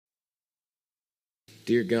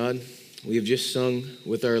Dear God, we have just sung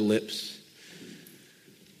with our lips.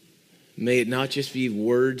 May it not just be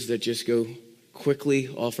words that just go quickly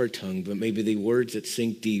off our tongue, but maybe the words that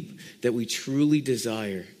sink deep, that we truly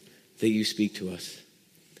desire that you speak to us.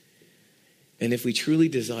 And if we truly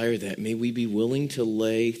desire that, may we be willing to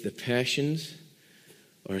lay the passions,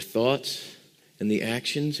 our thoughts, and the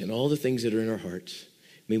actions, and all the things that are in our hearts.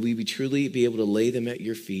 May we truly be able to lay them at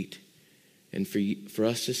your feet, and for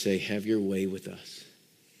us to say, have your way with us.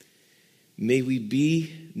 May we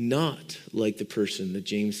be not like the person that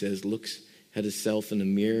James says looks at himself in the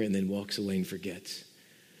mirror and then walks away and forgets.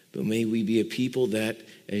 But may we be a people that,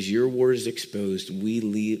 as your word is exposed, we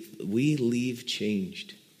leave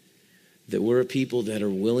changed. That we're a people that are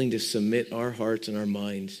willing to submit our hearts and our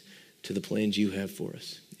minds to the plans you have for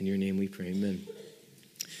us. In your name we pray, amen.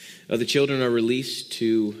 The children are released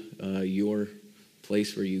to your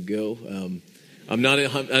place where you go.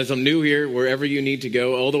 As I'm new here, wherever you need to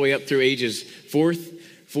go, all the way up through age 4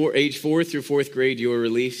 through fourth grade, you are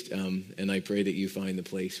released, and I pray that you find the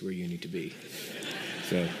place where you need to be.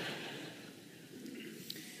 So,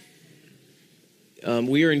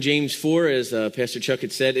 we are in James 4, as Pastor Chuck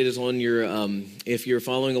had said. It is on your, if you're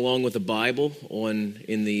following along with the Bible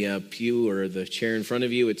in the pew or the chair in front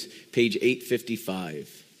of you, it's page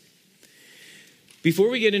 855.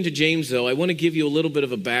 Before we get into James, though, I want to give you a little bit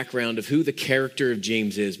of a background of who the character of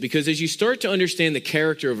James is. Because as you start to understand the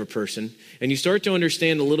character of a person, and you start to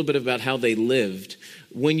understand a little bit about how they lived,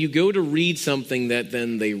 when you go to read something that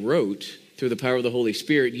then they wrote through the power of the Holy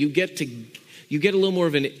Spirit, you get a little more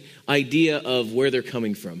of an idea of where they're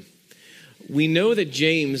coming from. We know that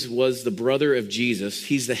James was the brother of Jesus.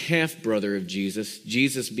 He's the half-brother of Jesus,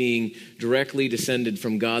 Jesus being directly descended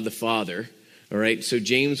from God the Father. All right, so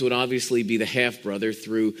James would obviously be the half-brother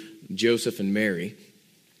through Joseph and Mary.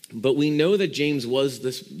 But we know that James was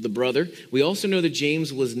the brother. We also know that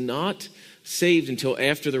James was not saved until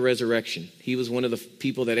after the resurrection. He was one of the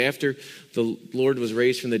people that after the Lord was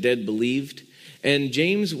raised from the dead believed. And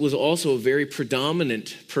James was also a very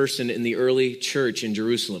predominant person in the early church in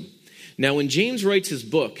Jerusalem. Now, when James writes his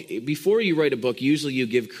book, before you write a book, usually you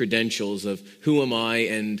give credentials of who am I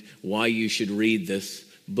and why you should read this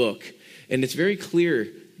book. And it's very clear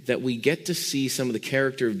that we get to see some of the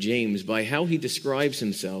character of James by how he describes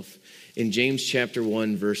himself in James chapter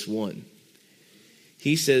 1, verse 1.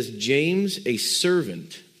 He says, James, a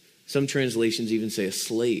servant, some translations even say a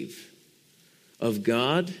slave, of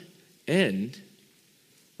God and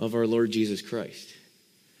of our Lord Jesus Christ.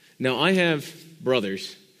 Now, I have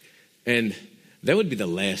brothers, and that would be the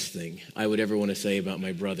last thing I would ever want to say about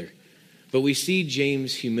my brother. But we see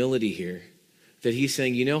James' humility here. That he's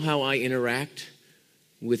saying, you know how I interact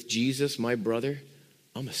with Jesus, my brother?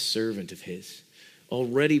 I'm a servant of his.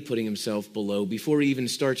 Already putting himself below before he even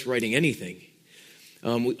starts writing anything.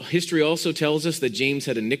 History also tells us that James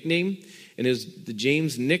had a nickname. And the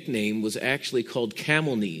James nickname was actually called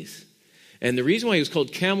Camel Knees. And the reason why he was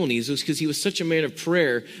called Camel Knees was because he was such a man of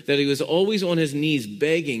prayer that he was always on his knees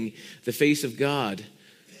begging the face of God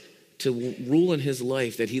to rule in his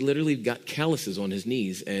life, that he literally got calluses on his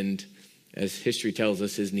knees. And as history tells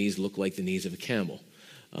us, his knees look like the knees of a camel,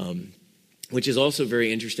 which is also very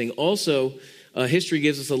interesting. Also, history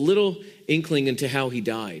gives us a little inkling into how he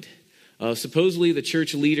died. Supposedly, the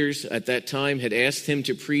church leaders at that time had asked him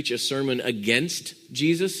to preach a sermon against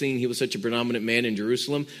Jesus, seeing he was such a predominant man in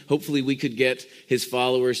Jerusalem. Hopefully, we could get his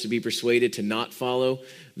followers to be persuaded to not follow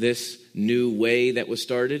this new way that was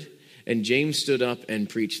started. And James stood up and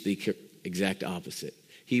preached the exact opposite.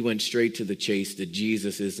 He went straight to the chase that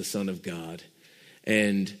Jesus is the Son of God.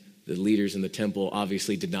 And the leaders in the temple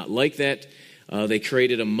obviously did not like that. They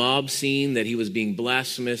created a mob scene that he was being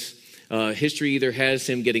blasphemous. History either has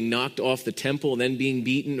him getting knocked off the temple and then being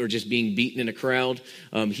beaten, or just being beaten in a crowd.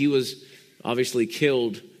 He was obviously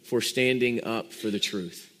killed for standing up for the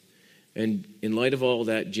truth. And in light of all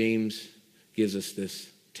that, James gives us this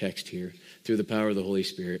text here through the power of the Holy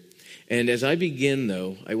Spirit. And as I begin,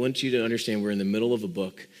 though, I want you to understand we're in the middle of a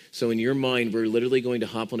book. So in your mind, we're literally going to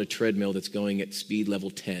hop on a treadmill that's going at speed level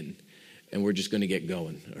 10. And we're just going to get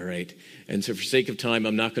going, all right? And so for sake of time,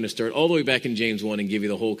 I'm not going to start all the way back in James 1 and give you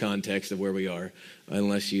the whole context of where we are,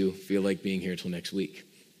 unless you feel like being here till next week.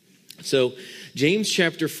 So James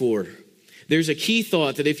chapter 4, there's a key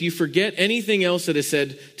thought that if you forget anything else that is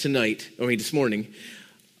said this morning,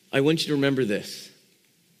 I want you to remember this.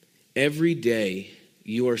 Every day,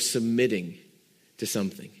 you are submitting to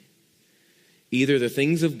something, either the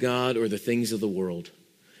things of God or the things of the world.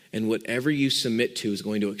 And whatever you submit to is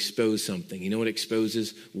going to expose something. You know what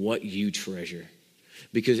exposes? What you treasure.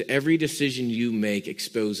 Because every decision you make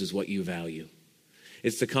exposes what you value.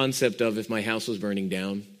 It's the concept of if my house was burning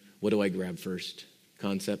down, what do I grab first?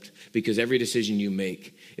 Concept. Because every decision you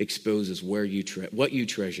make exposes what you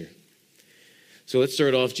treasure. So let's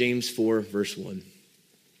start off James 4, verse 1.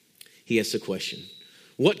 He asks a question.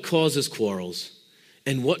 What causes quarrels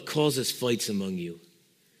and what causes fights among you?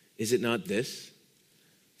 Is it not this,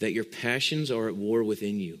 that your passions are at war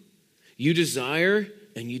within you? You desire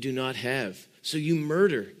and you do not have, so you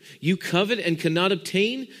murder. You covet and cannot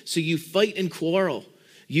obtain, so you fight and quarrel.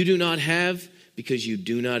 You do not have because you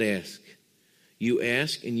do not ask. You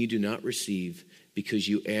ask and you do not receive because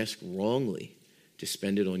you ask wrongly to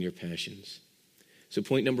spend it on your passions. So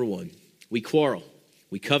point number 1, we quarrel,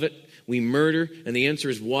 we covet, we murder, and the answer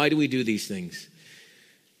is, why do we do these things?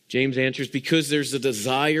 James answers, because there's a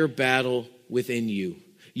desire battle within you.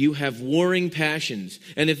 You have warring passions.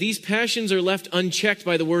 And if these passions are left unchecked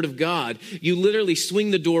by the word of God, you literally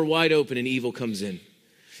swing the door wide open and evil comes in.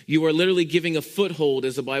 You are literally giving a foothold,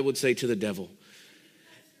 as the Bible would say, to the devil.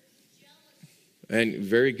 And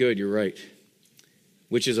very good, you're right.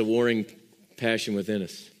 Which is a warring passion within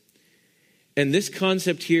us. And this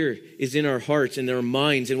concept here is in our hearts and our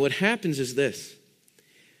minds. And what happens is this.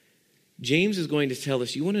 James is going to tell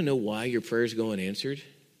us, you want to know why your prayers go unanswered?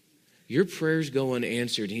 Your prayers go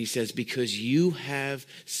unanswered. And he says, because you have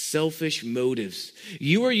selfish motives.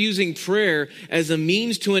 You are using prayer as a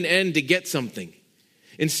means to an end to get something.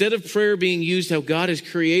 Instead of prayer being used how God has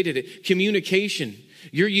created it, communication,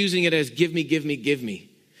 you're using it as give me, give me, give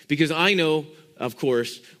me. Because I know, of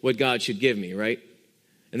course, what God should give me, right?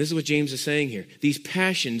 And this is what James is saying here. These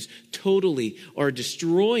passions totally are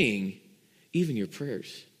destroying even your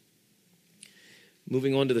prayers.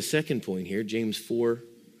 Moving on to the second point here, James 4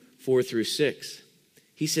 through 6.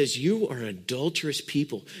 He says, you are an adulterous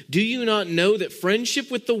people. Do you not know that friendship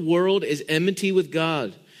with the world is enmity with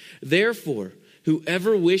God? Therefore,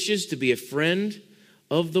 whoever wishes to be a friend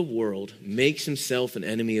of the world makes himself an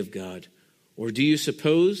enemy of God. Or do you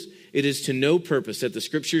suppose it is to no purpose that the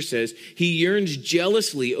scripture says he yearns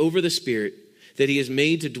jealously over the Spirit that he has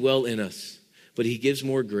made to dwell in us, but he gives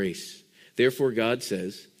more grace. Therefore, God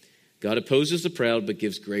says, God opposes the proud, but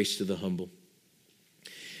gives grace to the humble.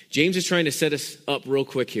 James is trying to set us up real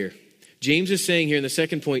quick here. James is saying here in the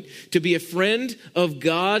second point, to be a friend of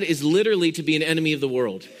God is literally to be an enemy of the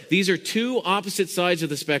world. These are two opposite sides of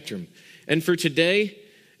the spectrum. And for today,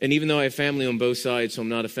 and even though I have family on both sides, so I'm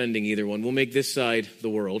not offending either one, we'll make this side the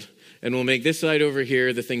world, and we'll make this side over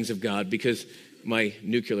here the things of God, because my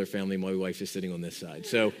nuclear family, my wife is sitting on this side.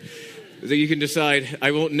 So you can decide.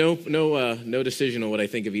 I won't no decision on what I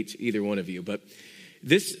think of either one of you. But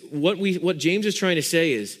what James is trying to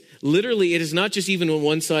say is, literally, it is not just even on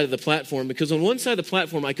one side of the platform, because on one side of the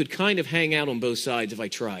platform, I could kind of hang out on both sides if I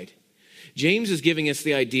tried. James is giving us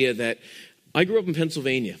the idea that I grew up in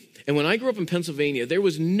Pennsylvania. And when I grew up in Pennsylvania, there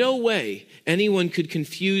was no way anyone could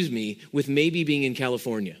confuse me with maybe being in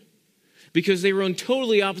California, because they were on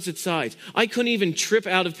totally opposite sides. I couldn't even trip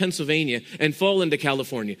out of Pennsylvania and fall into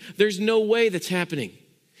California. There's no way that's happening.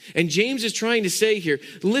 And James is trying to say here,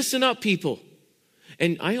 listen up, people.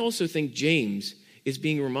 And I also think James is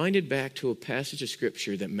being reminded back to a passage of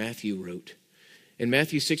scripture that Matthew wrote in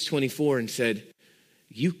Matthew 6:24, and said,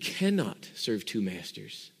 you cannot serve two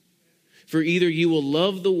masters. For either you will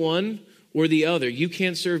love the one or the other. You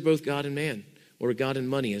can't serve both God and man, or God and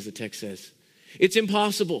money, as the text says. It's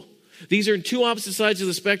impossible. These are two opposite sides of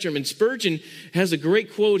the spectrum. And Spurgeon has a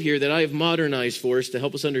great quote here that I have modernized for us to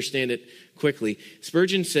help us understand it quickly.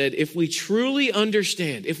 Spurgeon said, if we truly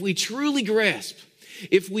understand, if we truly grasp,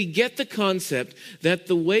 if we get the concept that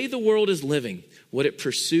the way the world is living, what it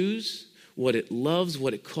pursues, what it loves,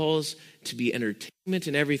 what it calls to be entertainment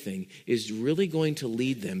and everything, is really going to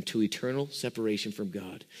lead them to eternal separation from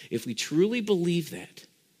God. If we truly believe that,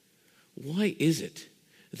 why is it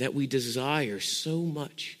that we desire so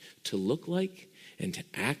much to look like and to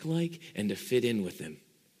act like and to fit in with them?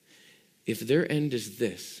 If their end is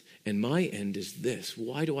this and my end is this,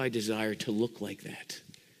 why do I desire to look like that?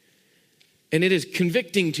 And it is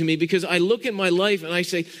convicting to me, because I look at my life and I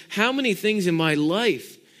say, how many things in my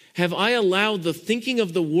life have I allowed the thinking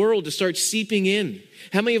of the world to start seeping in?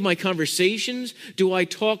 How many of my conversations do I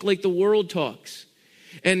talk like the world talks?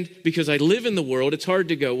 And because I live in the world, it's hard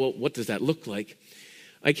to go, well, what does that look like?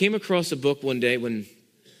 I came across a book one day when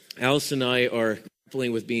Alice and I are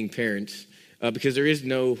grappling with being parents, because there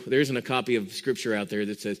isn't a copy of scripture out there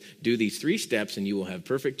that says, do these 3 steps and you will have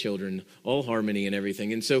perfect children, all harmony and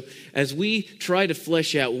everything. And so as we try to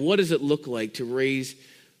flesh out what does it look like to raise,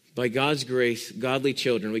 by God's grace, godly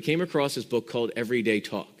children, we came across this book called Everyday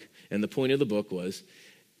Talk. And the point of the book was,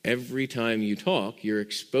 every time you talk, you're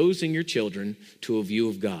exposing your children to a view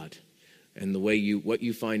of God. And the way what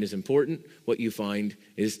you find is important, what you find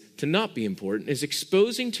is to not be important, is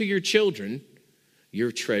exposing to your children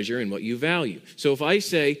your treasure and what you value. So if I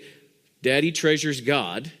say, Daddy treasures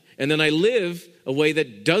God, and then I live a way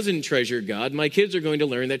that doesn't treasure God, my kids are going to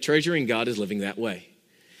learn that treasuring God is living that way.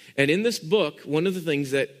 And in this book, one of the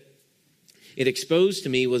things that it exposed to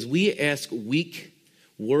me was we ask weak,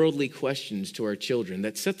 worldly questions to our children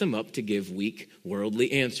that set them up to give weak,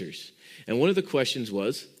 worldly answers. And one of the questions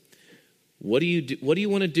was, what do you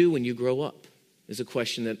want to do when you grow up? Is a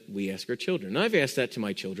question that we ask our children. And I've asked that to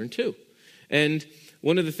my children too. And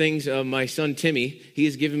one of the things, my son Timmy, he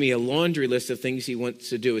has given me a laundry list of things he wants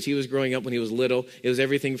to do. As he was growing up when he was little, it was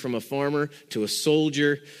everything from a farmer to a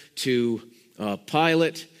soldier to a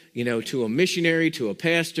pilot, to a missionary to a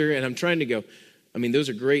pastor. And I'm trying to go, those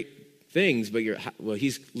are great things, but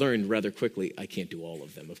he's learned rather quickly, I can't do all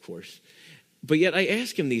of them, of course. But yet I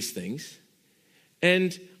ask him these things,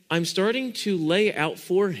 and I'm starting to lay out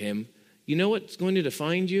for him, you know what's going to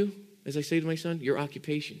define you, as I say to my son? Your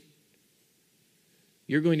occupation.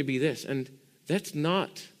 You're going to be this. And that's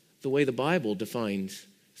not the way the Bible defines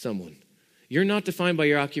someone. You're not defined by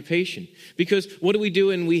your occupation. Because what do we do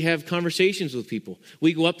when we have conversations with people?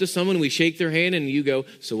 We go up to someone, we shake their hand, and you go,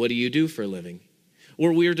 so what do you do for a living?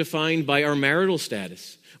 Or we are defined by our marital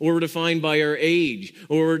status. Or we're defined by our age,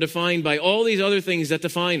 or we're defined by all these other things that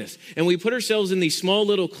define us. And we put ourselves in these small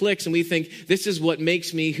little cliques and we think, this is what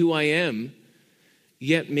makes me who I am.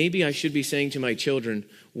 Yet maybe I should be saying to my children,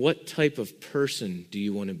 what type of person do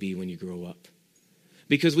you want to be when you grow up?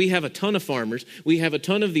 Because we have a ton of farmers, we have a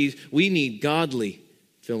ton of these, we need godly,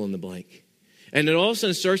 fill in the blank. And it all of a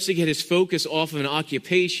sudden starts to get his focus off of an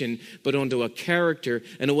occupation, but onto a character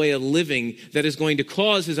and a way of living that is going to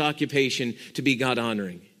cause his occupation to be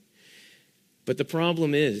God-honoring. But the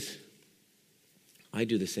problem is, I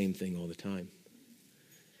do the same thing all the time.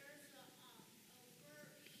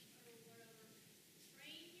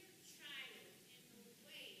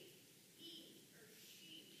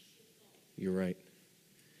 You're right.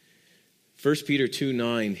 1 Peter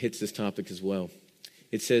 2:9 hits this topic as well.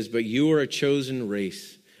 It says, but you are a chosen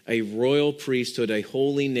race, a royal priesthood, a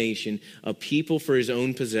holy nation, a people for his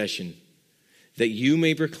own possession, that you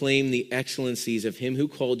may proclaim the excellencies of him who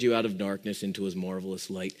called you out of darkness into his marvelous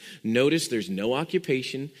light. Notice there's no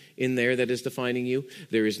occupation in there that is defining you.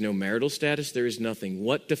 There is no marital status. There is nothing.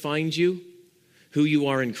 What defines you? Who you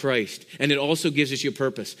are in Christ. And it also gives us your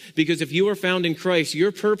purpose. Because if you are found in Christ,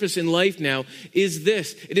 your purpose in life now is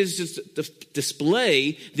this. It is just to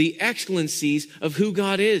display the excellencies of who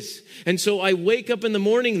God is. And so I wake up in the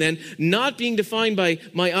morning then, not being defined by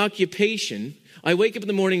my occupation. I wake up in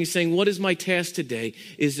the morning saying, what is my task today?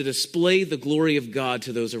 Is to display the glory of God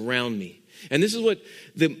to those around me. And this is what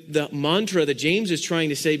the mantra that James is trying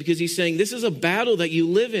to say, because he's saying this is a battle that you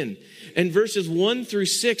live in. And verses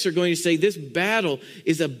 1-6 are going to say this battle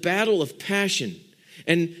is a battle of passion.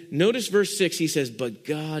 And notice verse 6, he says, but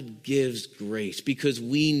God gives grace, because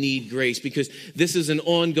we need grace, because this is an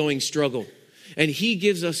ongoing struggle. And he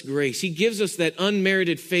gives us grace. He gives us that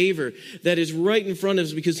unmerited favor that is right in front of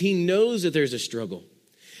us because he knows that there's a struggle.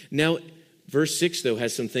 Now, verse 6, though,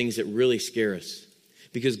 has some things that really scare us.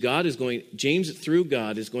 Because James, through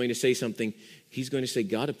God, is going to say something. He's going to say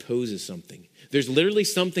God opposes something. There's literally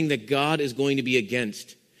something that God is going to be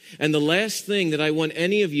against. And the last thing that I want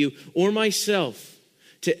any of you or myself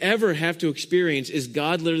to ever have to experience is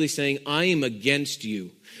God literally saying, I am against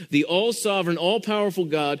you. The all-sovereign, all-powerful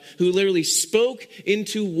God who literally spoke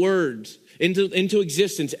into words, into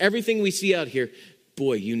existence, everything we see out here.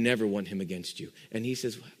 Boy, you never want him against you. And he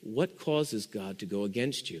says, what causes God to go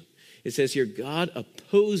against you? It says here, God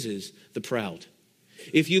opposes the proud.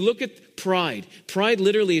 If you look at pride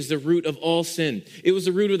literally is the root of all sin. It was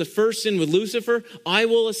the root of the first sin with Lucifer. I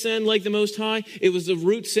will ascend like the Most High. It was the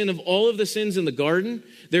root sin of all of the sins in the garden.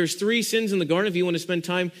 There's 3 sins in the garden if you want to spend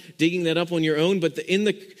time digging that up on your own. But in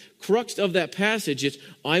the crux of that passage, it's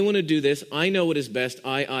I want to do this. I know what is best.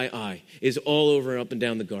 I is all over and up and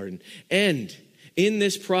down the garden. And in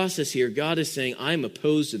this process here, God is saying, I'm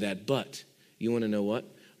opposed to that. But you want to know what?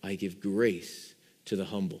 I give grace to the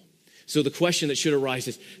humble. So the question that should arise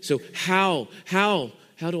is, so how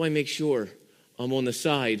do I make sure I'm on the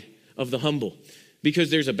side of the humble? Because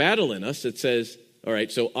there's a battle in us that says, all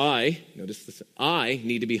right, so notice this, I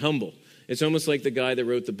need to be humble. It's almost like the guy that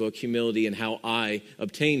wrote the book, Humility and How I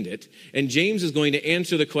Obtained It. And James is going to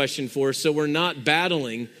answer the question for us so we're not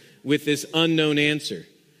battling with this unknown answer.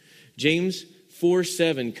 James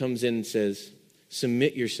 4:7 comes in and says,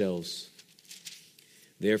 submit yourselves,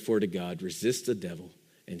 therefore, to God, resist the devil,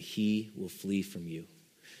 and he will flee from you.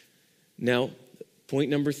 Now,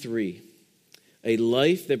 point number 3, A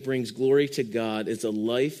life that brings glory to God is a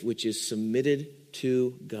life which is submitted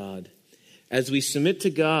to God. As we submit to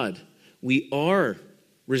God, we are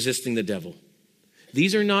resisting the devil.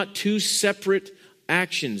 These are not two separate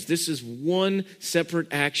actions. This is one separate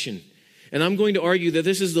action. And I'm going to argue that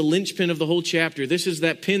this is the linchpin of the whole chapter. This is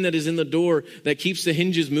that pin that is in the door that keeps the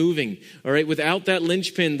hinges moving. All right, without that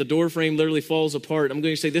linchpin, the door frame literally falls apart. I'm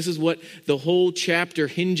going to say this is what the whole chapter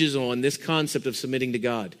hinges on, this concept of submitting to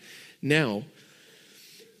God. Now,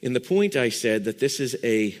 in the point I said that this is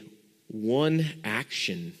a one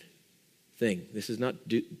action thing. This is not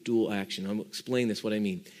dual action. I'll explain this, what I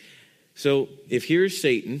mean. So if here's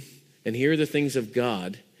Satan and here are the things of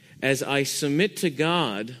God, as I submit to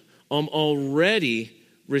God, I'm already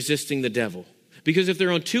resisting the devil. Because if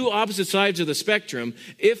they're on two opposite sides of the spectrum,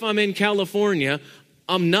 if I'm in California,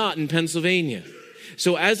 I'm not in Pennsylvania.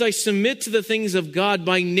 So as I submit to the things of God,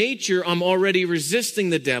 by nature, I'm already resisting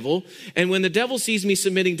the devil. And when the devil sees me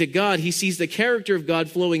submitting to God, he sees the character of God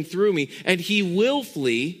flowing through me, and he will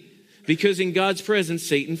flee, because in God's presence,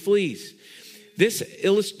 Satan flees.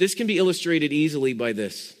 This can be illustrated easily by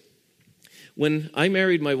this. When I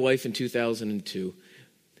married my wife in 2002,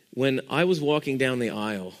 when I was walking down the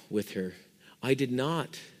aisle with her, I did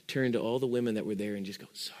not turn to all the women that were there and just go,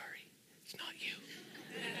 sorry, it's not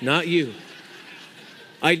you. Not you.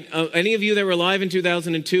 Any of you that were alive in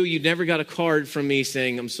 2002, you never got a card from me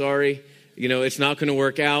saying, I'm sorry, it's not going to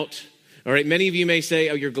work out. All right, many of you may say,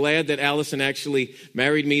 oh, you're glad that Allison actually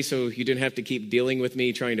married me so you didn't have to keep dealing with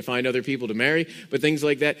me trying to find other people to marry, but things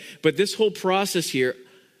like that. But this whole process here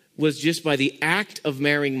was just by the act of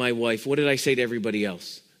marrying my wife. What did I say to everybody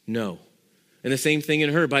else? No. And the same thing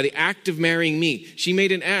in her. By the act of marrying me, she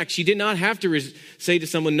made an act. She did not have to say to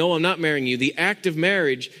someone, no, I'm not marrying you. The act of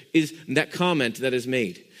marriage is that comment that is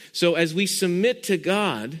made. So as we submit to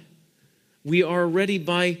God, we are already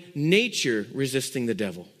by nature resisting the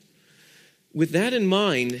devil. With that in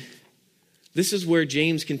mind, this is where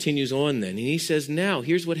James continues on then. And he says, now,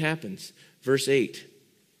 here's what happens. Verse 8.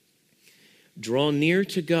 Draw near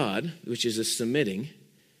to God, which is a submitting,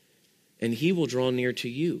 and he will draw near to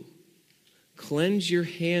you. Cleanse your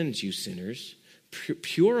hands, you sinners.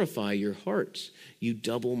 Purify your hearts, you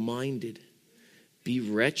double-minded. Be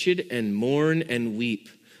wretched and mourn and weep.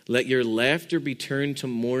 Let your laughter be turned to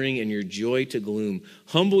mourning and your joy to gloom.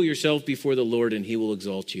 Humble yourself before the Lord, and he will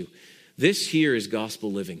exalt you. This here is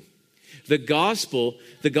gospel living. The gospel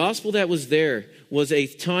that was there was a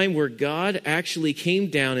time where God actually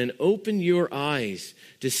came down and opened your eyes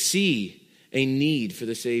to see a need for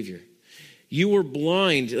the Savior. You were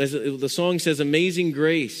blind, as the song says, amazing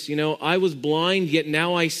grace. I was blind, yet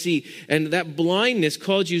now I see. And that blindness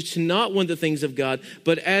caused you to not want the things of God.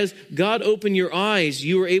 But as God opened your eyes,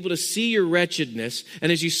 you were able to see your wretchedness.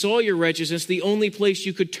 And as you saw your wretchedness, the only place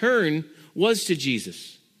you could turn was to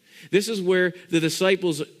Jesus. This is where the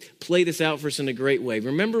disciples play this out for us in a great way.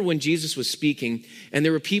 Remember when Jesus was speaking, and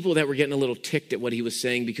there were people that were getting a little ticked at what he was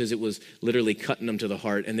saying because it was literally cutting them to the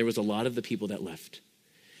heart. And there was a lot of the people that left.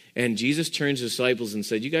 And Jesus turns to the disciples and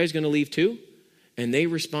said, you guys going to leave too? And they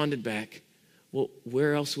responded back, well,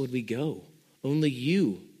 where else would we go? Only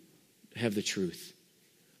you have the truth.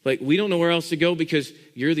 We don't know where else to go because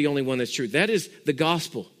you're the only one that's true. That is the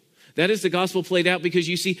gospel. That is the gospel played out because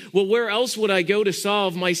you see, well, where else would I go to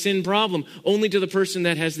solve my sin problem? Only to the person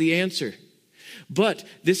that has the answer. But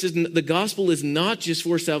the gospel is not just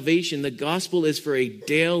for salvation. The gospel is for a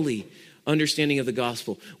daily understanding of the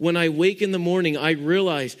gospel. When I wake in the morning, I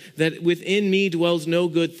realize that within me dwells no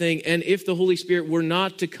good thing. And if the Holy Spirit were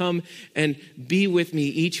not to come and be with me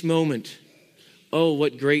each moment, oh,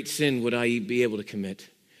 what great sin would I be able to commit?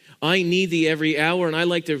 I need thee every hour, and I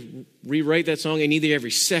like to rewrite that song, I need thee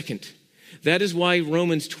every second. That is why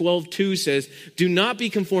Romans 12:2 says, do not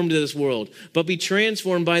be conformed to this world, but be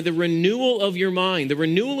transformed by the renewal of your mind. The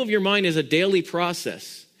renewal of your mind is a daily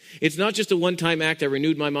process. It's not just a one-time act, I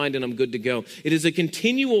renewed my mind and I'm good to go. It is a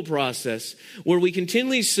continual process where we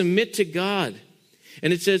continually submit to God.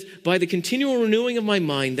 And it says, by the continual renewing of my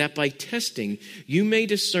mind, that by testing you may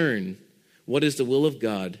discern what is the will of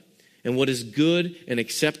God and what is good and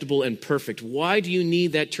acceptable and perfect. Why do you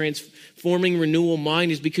need that transforming renewal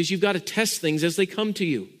mind? Is because you've got to test things as they come to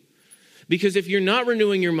you. Because if you're not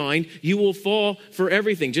renewing your mind, you will fall for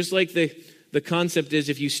everything. Just like the concept is,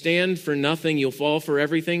 if you stand for nothing, you'll fall for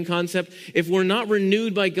everything concept. If we're not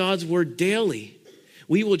renewed by God's word daily,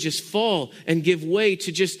 we will just fall and give way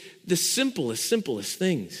to just the simplest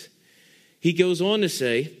things. He goes on to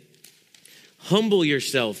say, humble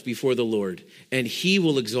yourself before the Lord, and he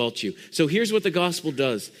will exalt you. So here's what the gospel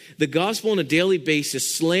does. The gospel on a daily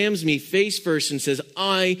basis slams me face first and says,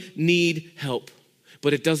 I need help.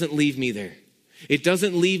 But it doesn't leave me there. It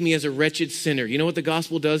doesn't leave me as a wretched sinner. You know what the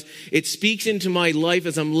gospel does? It speaks into my life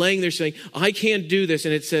as I'm laying there saying, I can't do this.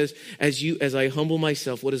 And it says, as I humble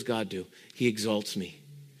myself, what does God do? He exalts me.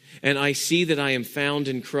 And I see that I am found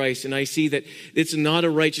in Christ. And I see that it's not a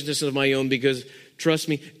righteousness of my own because, trust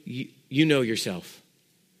me, you know yourself.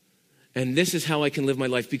 And this is how I can live my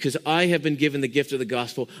life. Because I have been given the gift of the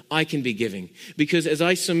gospel, I can be giving. Because as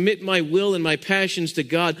I submit my will and my passions to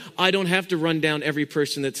God, I don't have to run down every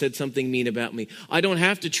person that said something mean about me. I don't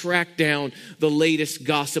have to track down the latest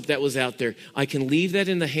gossip that was out there. I can leave that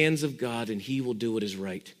in the hands of God and he will do what is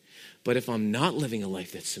right. But if I'm not living a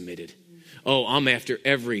life that's submitted, I'm after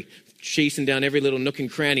chasing down every little nook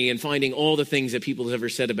and cranny and finding all the things that people have ever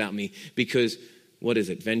said about me. Because what is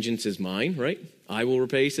it? Vengeance is mine, right? I will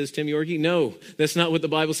repay, says Tim Yorkie. No, that's not what the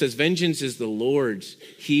Bible says. Vengeance is the Lord's.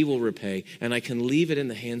 He will repay. And I can leave it in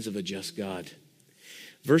the hands of a just God.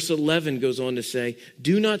 Verse 11 goes on to say,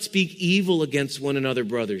 do not speak evil against one another,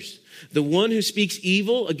 brothers. The one who speaks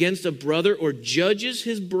evil against a brother or judges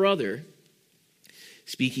his brother,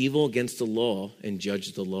 speak evil against the law and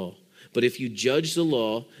judge the law. But if you judge the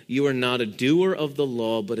law, you are not a doer of the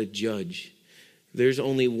law, but a judge. There's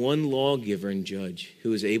only one lawgiver and judge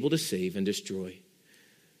who is able to save and destroy.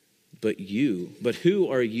 But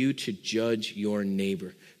who are you to judge your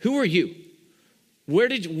neighbor? Who are you? When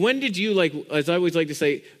did you, as I always like to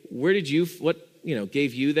say, what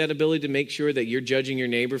gave you that ability to make sure that you're judging your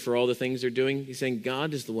neighbor for all the things they're doing? He's saying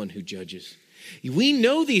God is the one who judges. We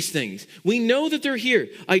know these things. We know that they're here.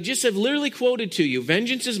 I just have literally quoted to you,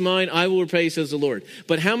 vengeance is mine, I will repay, says the Lord.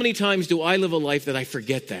 But how many times do I live a life that I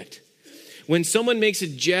forget that? When someone makes a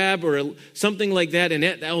jab or something like that, and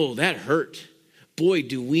that hurt. Boy,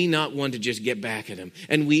 do we not want to just get back at him.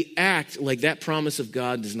 And we act like that promise of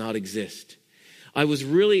God does not exist.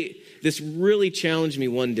 This really challenged me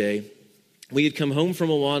one day. We had come home from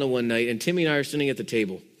Awana one night, and Timmy and I are sitting at the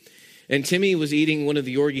table. And Timmy was eating one of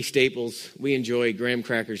the Yorkie staples. We enjoy graham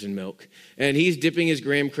crackers and milk. And he's dipping his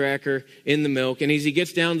graham cracker in the milk. And as he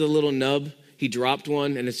gets down to the little nub, he dropped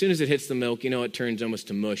one. And as soon as it hits the milk, it turns almost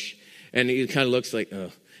to mush. And he kind of looks like,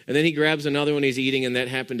 oh. And then he grabs another one he's eating, and that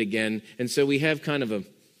happened again. And so we have kind of a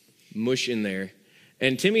mush in there.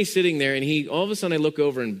 And Timmy's sitting there, and all of a sudden I look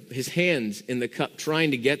over, and his hand's in the cup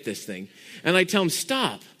trying to get this thing. And I tell him,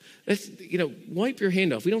 stop. Wipe your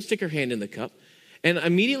hand off. We don't stick our hand in the cup. And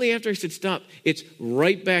immediately after I said stop, it's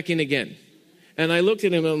right back in again. And I looked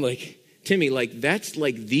at him, and I'm like, Timmy, that's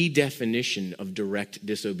the definition of direct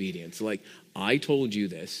disobedience. I told you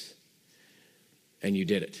this, and you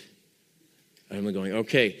did it. I'm going,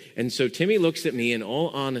 okay. And so Timmy looks at me in all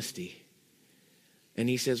honesty, and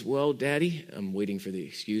he says, well, Daddy, I'm waiting for the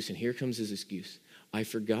excuse, and here comes his excuse. I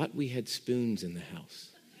forgot we had spoons in the house.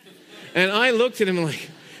 And I looked at him like,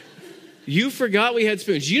 you forgot we had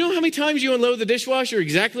spoons. You know how many times you unload the dishwasher?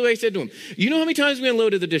 Exactly what I said to him. You know how many times we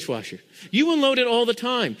unloaded the dishwasher? You unload it all the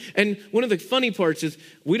time. And one of the funny parts is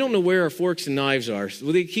we don't know where our forks and knives are.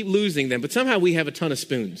 So they keep losing them, but somehow we have a ton of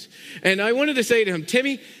spoons. And I wanted to say to him,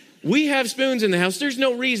 Timmy, we have spoons in the house. There's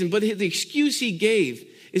no reason. But the excuse he gave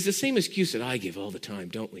is the same excuse that I give all the time,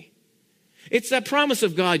 don't we? It's that promise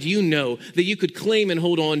of God that you could claim and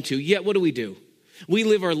hold on to. Yet what do? We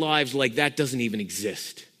live our lives like that doesn't even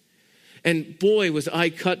exist. And boy, was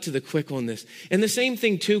I cut to the quick on this. And the same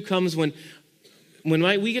thing, too, comes when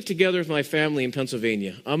we get together with my family in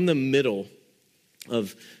Pennsylvania. I'm the middle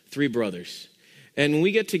of three brothers. And when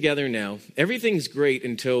we get together now, everything's great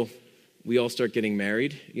until we all start getting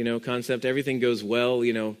married, concept. Everything goes well,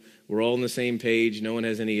 we're all on the same page. No one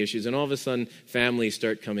has any issues. And all of a sudden, families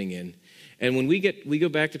start coming in. And when we go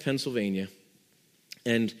back to Pennsylvania,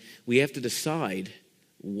 and we have to decide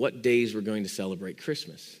what days we're going to celebrate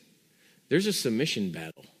Christmas. There's a submission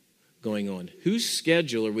battle going on. Whose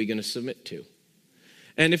schedule are we going to submit to?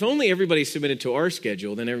 And if only everybody submitted to our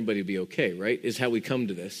schedule, then everybody would be okay, right? Is how we come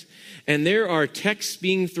to this. And there are texts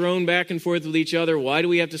being thrown back and forth with each other. Why do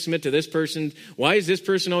we have to submit to this person? Why is this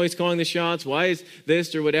person always calling the shots? Why is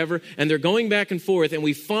this or whatever? And they're going back and forth. And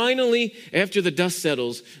we finally, after the dust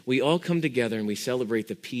settles, we all come together and we celebrate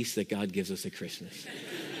the peace that God gives us at Christmas.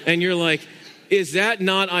 And you're like, is that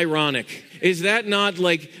not ironic? Is that not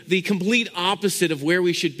the complete opposite of where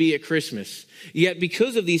we should be at Christmas? Yet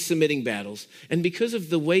because of these submitting battles and because of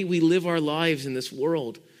the way we live our lives in this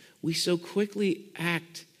world, we so quickly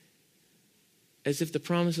act as if the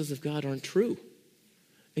promises of God aren't true.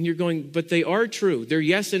 And you're going, but they are true. They're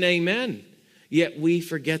yes and amen. Yet we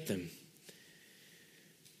forget them.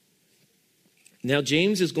 Now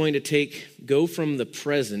James is going to go from the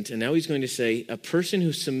present, and now he's going to say, a person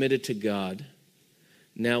who submitted to God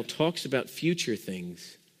now talks about future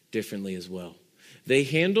things differently as well. They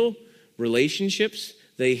handle relationships.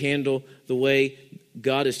 They handle the way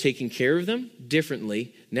God is taking care of them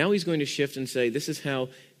differently. Now he's going to shift and say, this is how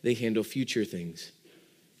they handle future things.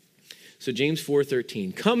 So James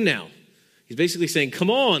 4:13, come now. He's basically saying,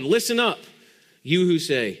 come on, listen up. You who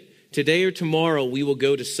say, today or tomorrow we will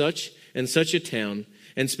go to such and such a town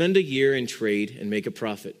and spend a year in trade and make a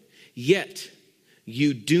profit. Yet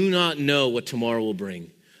you do not know what tomorrow will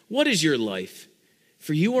bring. What is your life?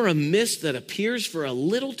 For you are a mist that appears for a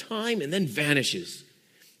little time and then vanishes.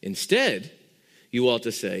 Instead, you ought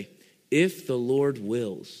to say, if the Lord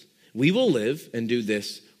wills, we will live and do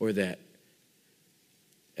this or that.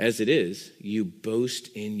 As it is, you boast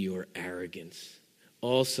in your arrogance.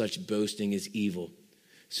 All such boasting is evil.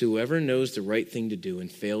 So whoever knows the right thing to do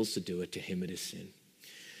and fails to do it, to him it is sin.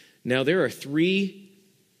 Now there are three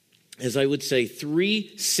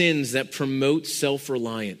sins that promote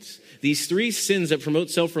self-reliance. These three sins that promote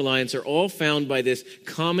self-reliance are all found by this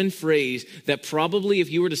common phrase that probably, if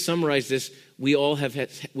you were to summarize this, we all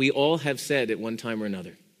have said at one time or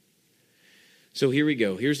another. So here we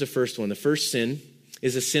go. Here's the first one. The first sin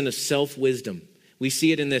is a sin of self-wisdom. We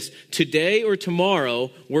see it in this. Today or tomorrow,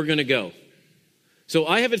 we're going to go. So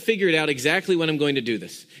I have it figured out exactly when I'm going to do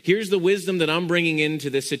this. Here's the wisdom that I'm bringing into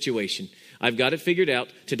this situation. I've got it figured out.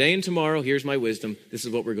 Today and tomorrow, here's my wisdom. This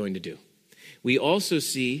is what we're going to do. We also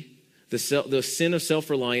see the sin of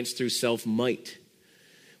self-reliance through self-might.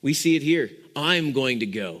 We see it here. I'm going to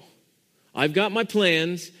go. I've got my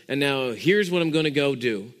plans, and now here's what I'm going to go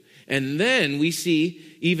do. And then we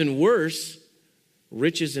see, even worse,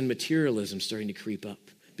 riches and materialism starting to creep up.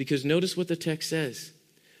 Because notice what the text says.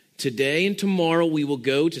 Today and tomorrow we will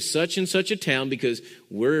go to such and such a town because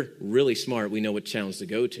we're really smart. We know what towns to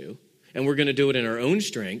go to. And we're going to do it in our own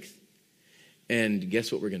strength. And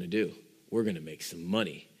guess what we're going to do? We're going to make some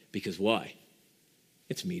money. Because why?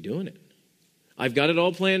 It's me doing it. I've got it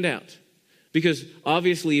all planned out. Because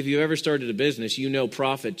obviously if you've ever started a business, you know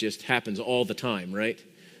profit just happens all the time, right?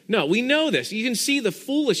 No, we know this. You can see the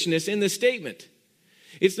foolishness in this statement.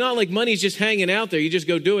 It's not like money's just hanging out there. You just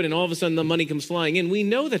go do it and all of a sudden the money comes flying in. We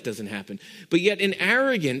know that doesn't happen. But yet in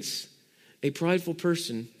arrogance, a prideful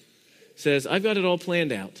person says, I've got it all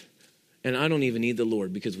planned out and I don't even need the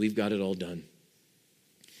Lord because we've got it all done.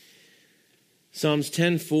 Psalms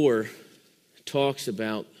 10:4 talks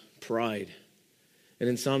about pride. And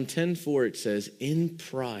in Psalm 10:4 it says, in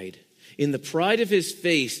the pride of his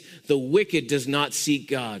face, the wicked does not seek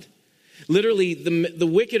God. Literally, the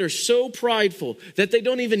wicked are so prideful that they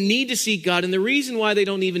don't even need to seek God. And the reason why they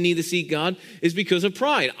don't even need to seek God is because of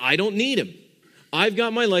pride. I don't need him. I've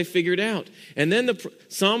got my life figured out. And then the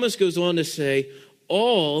psalmist goes on to say,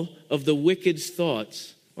 all of the wicked's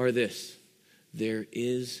thoughts are this: there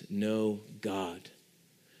is no God.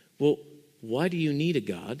 Well, why do you need a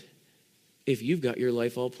God if you've got your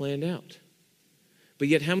life all planned out? But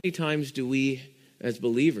yet, how many times do we, as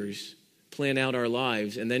believers, plan out our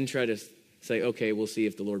lives and then try to say, okay, we'll see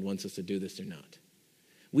if the Lord wants us to do this or not?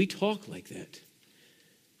 We talk like that.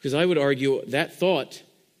 Because I would argue that thought,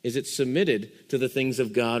 is it submitted to the things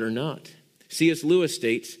of God or not? C.S. Lewis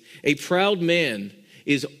states, a proud man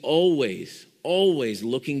is always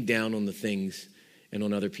looking down on the things and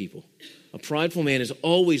on other people. A prideful man is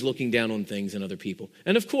always looking down on things and other people.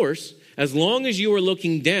 And of course, as long as you are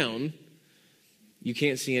looking down, you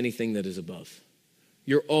can't see anything that is above.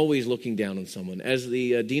 You're always looking down on someone. As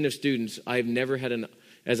the dean of students,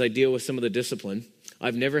 as I deal with some of the discipline,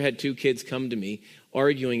 I've never had two kids come to me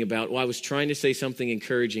arguing about, well, I was trying to say something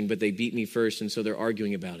encouraging, but they beat me first, and so they're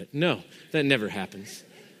arguing about it. No, that never happens.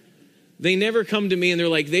 They never come to me and they're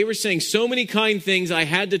like, they were saying so many kind things, I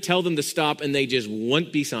had to tell them to stop, and they just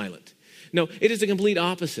won't be silent. No, it is the complete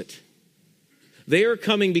opposite. They are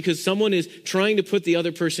coming because someone is trying to put the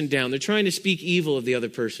other person down. They're trying to speak evil of the other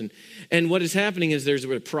person. And what is happening is there's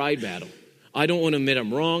a pride battle. I don't want to admit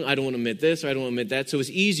I'm wrong. I don't want to admit this, or I don't want to admit that. So it's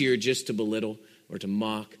easier just to belittle or to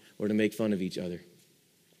mock or to make fun of each other.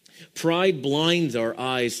 Pride blinds our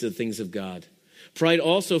eyes to the things of God. Pride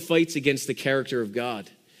also fights against the character of God.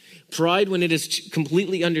 Pride, when it is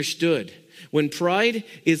completely understood, when pride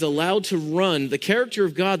is allowed to run, the character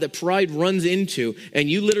of God that pride runs into, and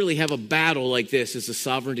you literally have a battle like this, is the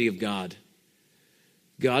sovereignty of God.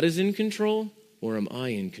 God is in control, or am I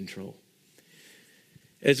in control?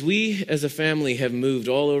 As we as a family have moved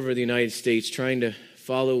all over the United States trying to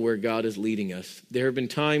follow where God is leading us, there have been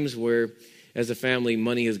times where, as a family,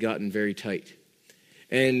 money has gotten very tight.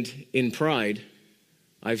 And in pride,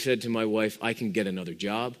 I've said to my wife, I can get another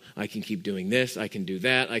job. I can keep doing this. I can do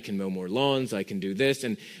that. I can mow more lawns. I can do this.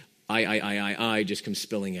 And I just come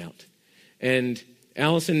spilling out. And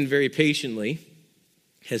Allison very patiently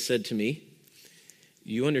has said to me,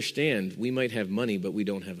 you understand we might have money, but we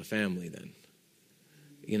don't have a family then.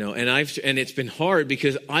 And it's been hard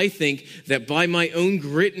because I think that by my own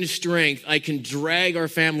grit and strength, I can drag our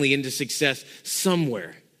family into success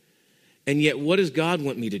somewhere. And yet, what does God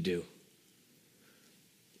want me to do?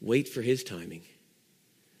 Wait for his timing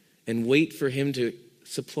and wait for him to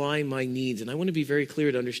supply my needs. And I want to be very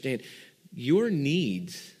clear to understand your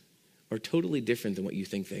needs are totally different than what you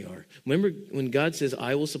think they are. Remember when God says,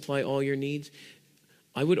 I will supply all your needs?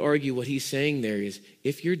 I would argue what he's saying there is,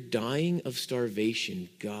 if you're dying of starvation,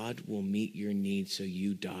 God will meet your needs so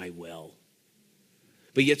you die well.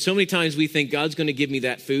 But yet so many times we think God's going to give me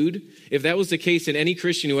that food. If that was the case in any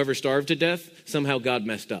Christian who ever starved to death, somehow God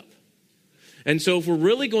messed up. And so if we're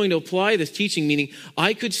really going to apply this teaching, meaning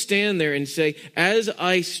I could stand there and say, as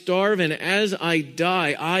I starve and as I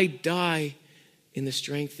die in the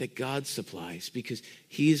strength that God supplies because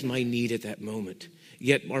he is my need at that moment.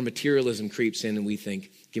 Yet our materialism creeps in and we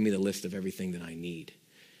think, give me the list of everything that I need.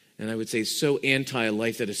 And I would say it's so anti a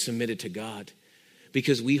life that is submitted to God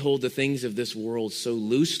because we hold the things of this world so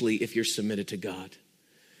loosely if you're submitted to God.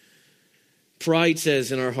 Pride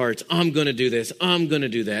says in our hearts, I'm going to do this, I'm going to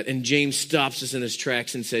do that. And James stops us in his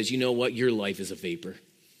tracks and says, you know what? Your life is a vapor.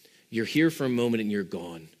 You're here for a moment and you're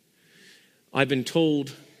gone. I've been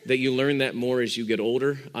told that you learn that more as you get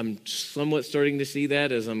older. I'm somewhat starting to see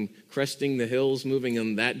that as I'm cresting the hills, moving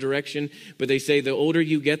in that direction. But they say the older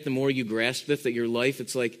you get, the more you grasp this, that your life,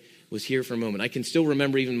 it's like, was here for a moment. I can still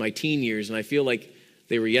remember even my teen years, and I feel like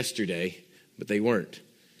they were yesterday, but they weren't.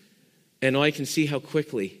 And I can see how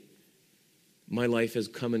quickly my life has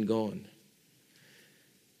come and gone.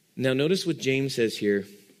 Now notice what James says here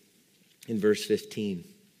in verse 15.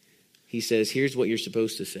 He says, here's what you're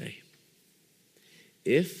supposed to say.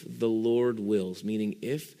 If the Lord wills, meaning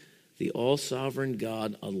if the all-sovereign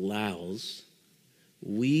God allows,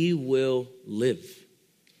 we will live.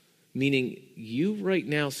 Meaning you right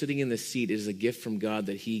now sitting in the seat is a gift from God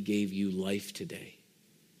that he gave you life today.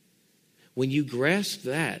 When you grasp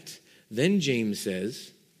that, then James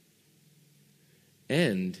says,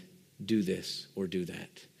 and do this or do that.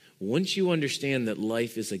 Once you understand that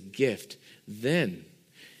life is a gift, then,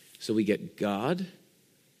 so we get God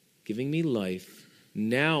giving me life.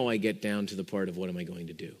 Now I get down to the part of what am I going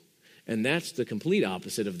to do? And that's the complete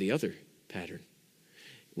opposite of the other pattern.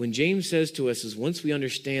 When James says to us is once we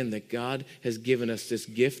understand that God has given us this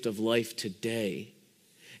gift of life today,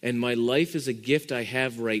 and my life is a gift I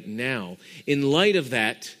have right now, in light of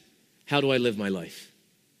that, how do I live my life?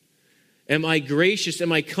 Am I gracious?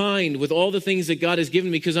 Am I kind with all the things that God has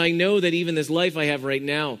given me? Because I know that even this life I have right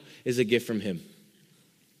now is a gift from him.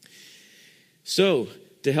 So,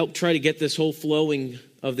 to help try to get this whole flowing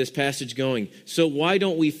of this passage going. So why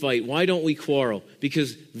don't we fight? Why don't we quarrel?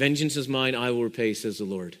 Because vengeance is mine, I will repay, says the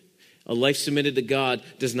Lord. A life submitted to God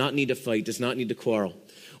does not need to fight, does not need to quarrel.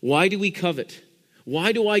 Why do we covet?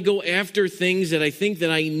 Why do I go after things that I think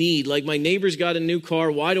that I need? Like my neighbor's got a new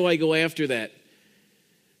car, why do I go after that?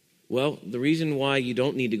 Well, the reason why you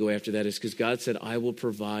don't need to go after that is because God said, I will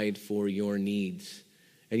provide for your needs.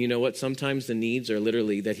 And you know what? Sometimes the needs are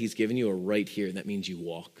literally that he's given you are right here. That means you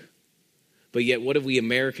walk. But yet, what have we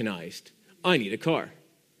Americanized? I need a car.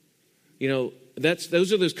 You know,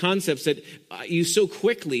 those are those concepts that you so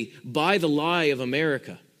quickly buy the lie of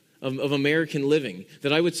America, of American living,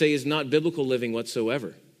 that I would say is not biblical living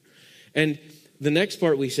whatsoever. And the next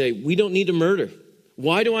part we say, we don't need to murder.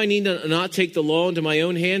 Why do I need to not take the law into my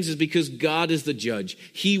own hands? Is because God is the judge.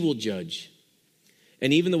 He will judge.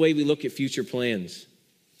 And even the way we look at future plans,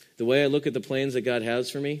 the way I look at the plans that God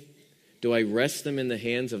has for me, do I rest them in the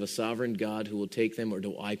hands of a sovereign God who will take them, or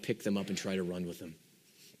do I pick them up and try to run with them?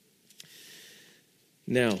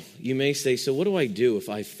 Now, you may say, so what do I do if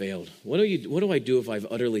I've failed? What do I do if I've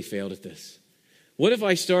utterly failed at this? What if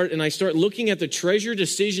I start looking at the treasure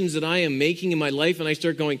decisions that I am making in my life and I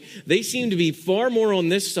start going, they seem to be far more on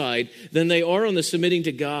this side than they are on the submitting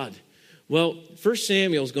to God? Well, 1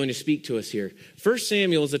 Samuel is going to speak to us here. 1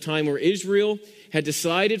 Samuel is a time where Israel had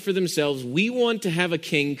decided for themselves, we want to have a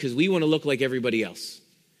king because we want to look like everybody else.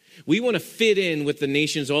 We want to fit in with the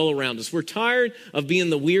nations all around us. We're tired of being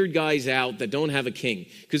the weird guys out that don't have a king.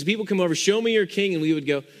 Because people come over, show me your king, and we would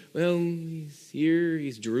go, well, he's here,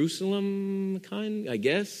 he's Jerusalem, I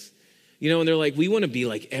guess. You know, and they're like, we want to be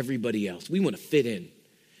like everybody else. We want to fit in.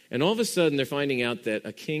 And all of a sudden, they're finding out that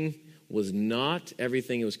a king was not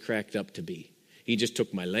everything it was cracked up to be. He just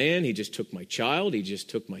took my land, he just took my child, he just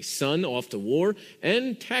took my son off to war,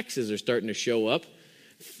 and taxes are starting to show up.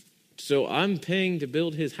 So I'm paying to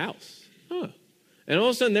build his house. And all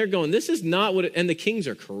of a sudden they're going, this is not what, and the kings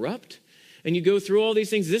are corrupt. And you go through all these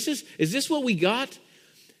things. Is this what we got?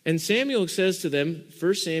 And Samuel says to them,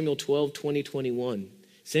 1 Samuel 12, 20, 21,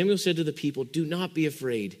 Samuel said to the people, do not be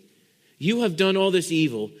afraid. You have done all this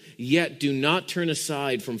evil, yet do not turn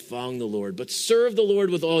aside from following the Lord, but serve the Lord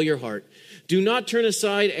with all your heart. Do not turn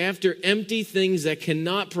aside after empty things that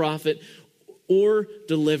cannot profit or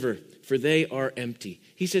deliver, for they are empty.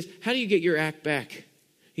 He says, how do you get your act back?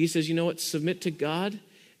 He says, you know what? Submit to God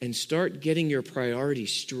and start getting your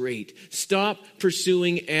priorities straight. Stop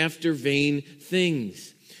pursuing after vain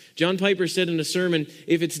things. John Piper said in a sermon,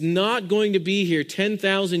 if it's not going to be here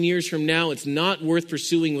 10,000 years from now, it's not worth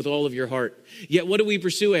pursuing with all of your heart. Yet what do we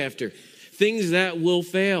pursue after? Things that will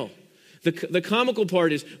fail. The comical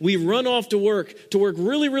part is we run off to work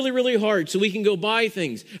really, really, really hard so we can go buy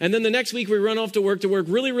things. And then the next week we run off to work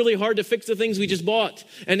really, really hard to fix the things we just bought.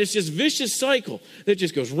 And it's this vicious cycle that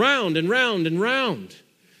just goes round and round and round.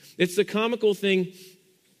 It's the comical thing.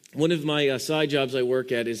 One of my side jobs I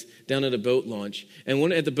work at is down at a boat launch.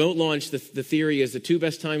 And at the boat launch, the theory is the two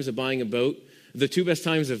best times of buying a boat, the two best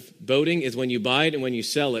times of boating is when you buy it and when you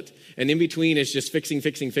sell it. And in between is just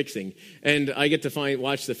fixing. And I get to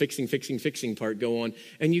watch the fixing part go on.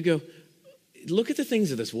 And you go, look at the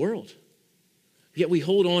things of this world. Yet we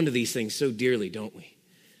hold on to these things so dearly, don't we?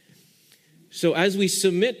 So as we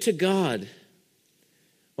submit to God,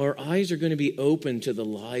 our eyes are going to be open to the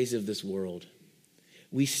lies of this world.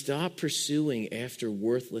 We stop pursuing after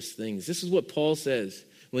worthless things. This is what Paul says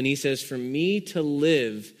when he says, for me to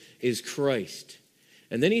live is Christ.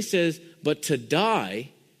 And then he says, but to die,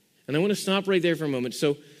 and I want to stop right there for a moment.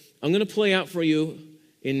 So I'm going to play out for you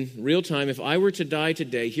in real time. If I were to die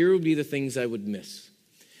today, here would be the things I would miss.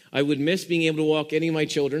 I would miss being able to walk any of my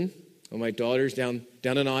children or my daughters down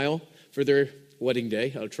an aisle for their wedding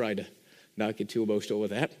day. I'll try to not get too emotional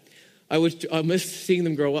with that. I'll miss seeing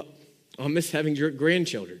them grow up. I'll miss having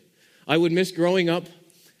grandchildren. I would miss growing up,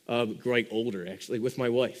 growing older actually, with my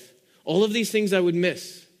wife. All of these things I would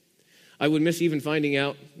miss. I would miss even finding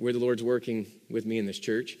out where the Lord's working with me in this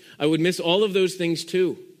church. I would miss all of those things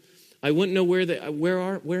too. I wouldn't know where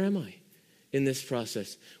am I in this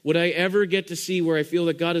process? Would I ever get to see where I feel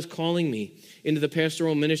that God is calling me into the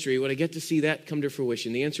pastoral ministry? Would I get to see that come to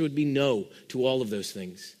fruition? The answer would be no to all of those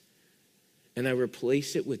things. And I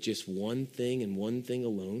replace it with just one thing and one thing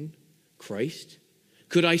alone, Christ.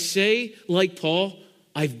 Could I say, like Paul,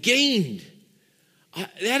 I've gained?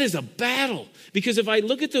 That is a battle. Because if I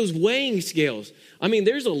look at those weighing scales, I mean,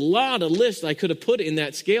 there's a lot of lists I could have put in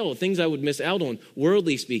that scale of things I would miss out on,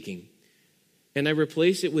 worldly speaking. And I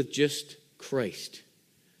replace it with just Christ.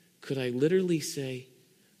 Could I literally say,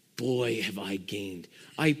 boy, have I gained?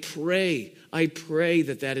 I pray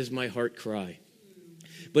that is my heart cry.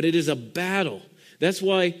 But it is a battle. That's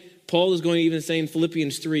why Paul is going to even say in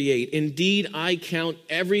Philippians 3:8, indeed, I count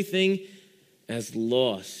everything as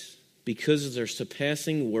loss because of their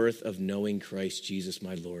surpassing worth of knowing Christ Jesus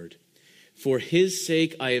my Lord. For his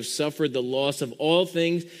sake, I have suffered the loss of all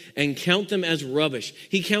things and count them as rubbish.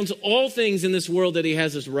 He counts all things in this world that he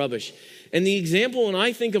has as rubbish. And the example, when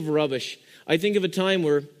I think of rubbish, I think of a time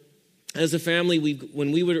where, as a family,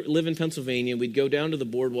 when we would live in Pennsylvania, we'd go down to the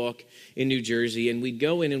boardwalk in New Jersey, and we'd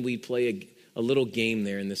go in and we'd play a little game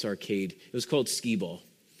there in this arcade. It was called skee ball.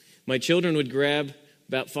 My children would grab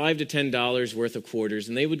about $5 to $10 worth of quarters,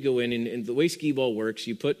 and they would go in, and the way skee ball works,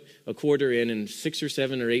 you put a quarter in, and 6 or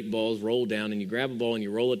 7 or 8 balls roll down, and you grab a ball and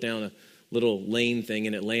you roll it down a little lane thing,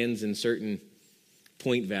 and it lands in certain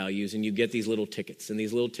point values, and you get these little tickets, and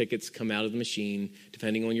these little tickets come out of the machine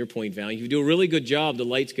depending on your point value. If you do a really good job, the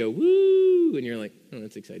lights go woo, and you're like, oh,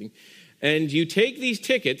 that's exciting. And you take these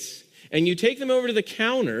tickets and you take them over to the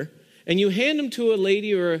counter and you hand them to a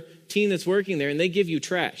lady or a teen that's working there, and they give you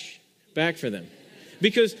trash back for them.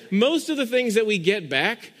 Because most of the things that we get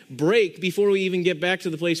back break before we even get back to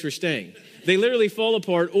the place we're staying. They literally fall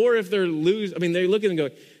apart, or if they're loose, they look at them and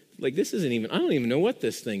go, like, I don't even know what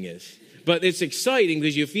this thing is. But it's exciting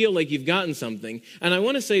because you feel like you've gotten something. And I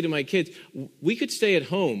want to say to my kids, we could stay at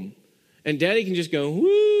home and Daddy can just go,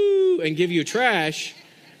 woo, and give you trash,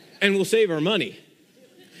 and we'll save our money.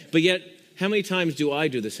 But yet, how many times do I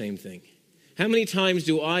do the same thing? How many times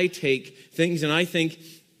do I take things and I think,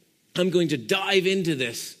 I'm going to dive into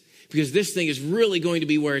this because this thing is really going to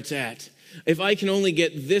be where it's at. If I can only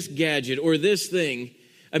get this gadget or this thing,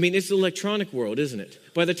 it's the electronic world, isn't it?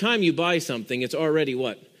 By the time you buy something, it's already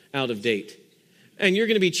what? Out of date. And you're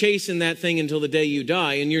going to be chasing that thing until the day you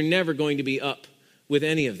die, and you're never going to be up with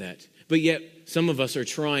any of that. But yet, some of us are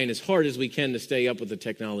trying as hard as we can to stay up with the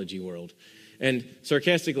technology world. And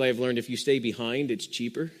sarcastically, I've learned if you stay behind, it's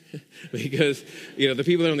cheaper because, the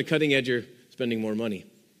people that are on the cutting edge are spending more money.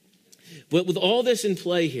 But with all this in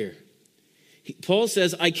play here, Paul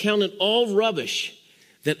says, I count it all rubbish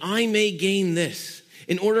that I may gain this,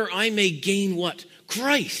 in order I may gain what?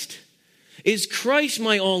 Christ. Is Christ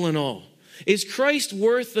my all in all? Is Christ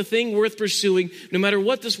worth the thing worth pursuing, no matter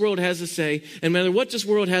what this world has to say, and no matter what this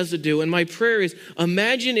world has to do? And my prayer is,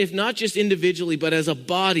 imagine if not just individually, but as a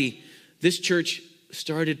body, this church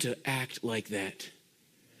started to act like that.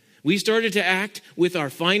 We started to act with our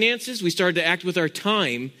finances. We started to act with our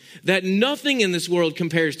time, that nothing in this world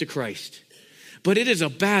compares to Christ. But it is a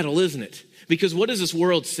battle, isn't it? Because what does this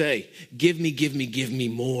world say? Give me, give me, give me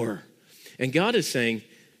more. And God is saying,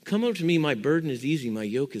 come over to me, my burden is easy, my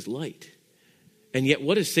yoke is light. And yet,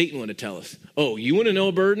 what does Satan want to tell us? Oh, you want to know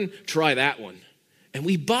a burden? Try that one. And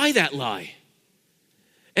we buy that lie.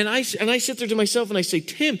 And I sit there to myself and I say,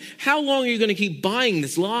 Tim, how long are you going to keep buying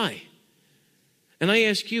this lie? And I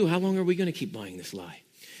ask you, how long are we going to keep buying this lie?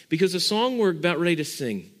 Because the song we're about ready to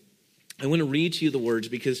sing, I want to read to you the words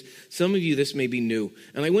because some of you, this may be new.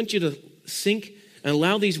 And I want you to sink and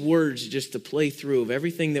allow these words just to play through of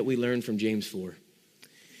everything that we learned from James 4.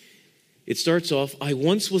 It starts off, I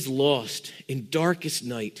once was lost in darkest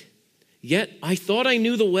night, yet I thought I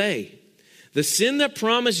knew the way. The sin that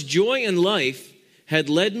promised joy and life had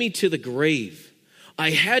led me to the grave.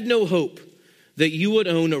 I had no hope that you would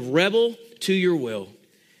own a rebel to your will.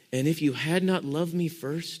 And if you had not loved me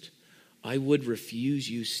first, I would refuse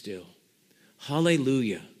you still.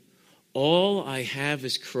 Hallelujah. All I have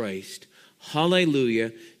is Christ.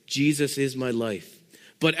 Hallelujah. Jesus is my life.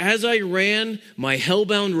 But as I ran my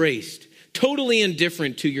hellbound race, totally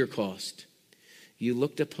indifferent to your cost, you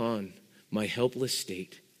looked upon my helpless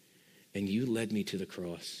state and you led me to the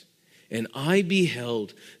cross. And I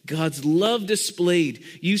beheld God's love displayed.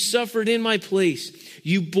 You suffered in my place.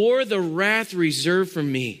 You bore the wrath reserved for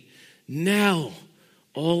me. Now,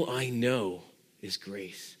 all I know is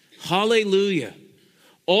grace. Hallelujah.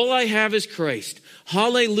 All I have is Christ.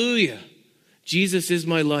 Hallelujah. Jesus is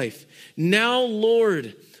my life. Now,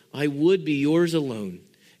 Lord, I would be yours alone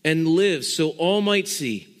and live so all might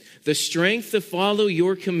see. The strength to follow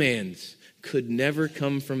your commands could never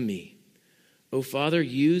come from me. Oh, Father,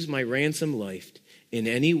 use my ransom life in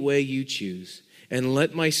any way you choose, and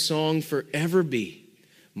let my song forever be,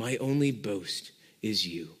 my only boast is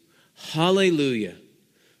you. Hallelujah.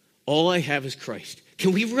 All I have is Christ.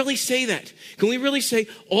 Can we really say that? Can we really say,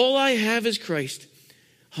 all I have is Christ?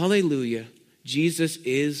 Hallelujah. Jesus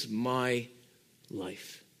is my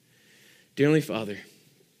life. Dear Heavenly Father,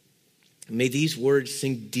 may these words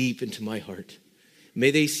sink deep into my heart.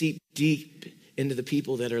 May they seep deep into the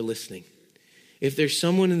people that are listening. If there's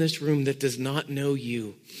someone in this room that does not know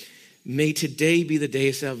you, may today be the day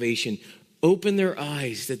of salvation. Open their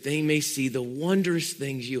eyes that they may see the wondrous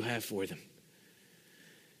things you have for them.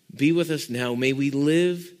 Be with us now. May we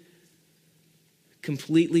live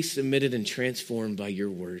completely submitted and transformed by your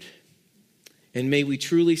word. And may we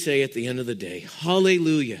truly say at the end of the day,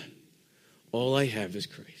 hallelujah, all I have is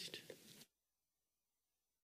Christ.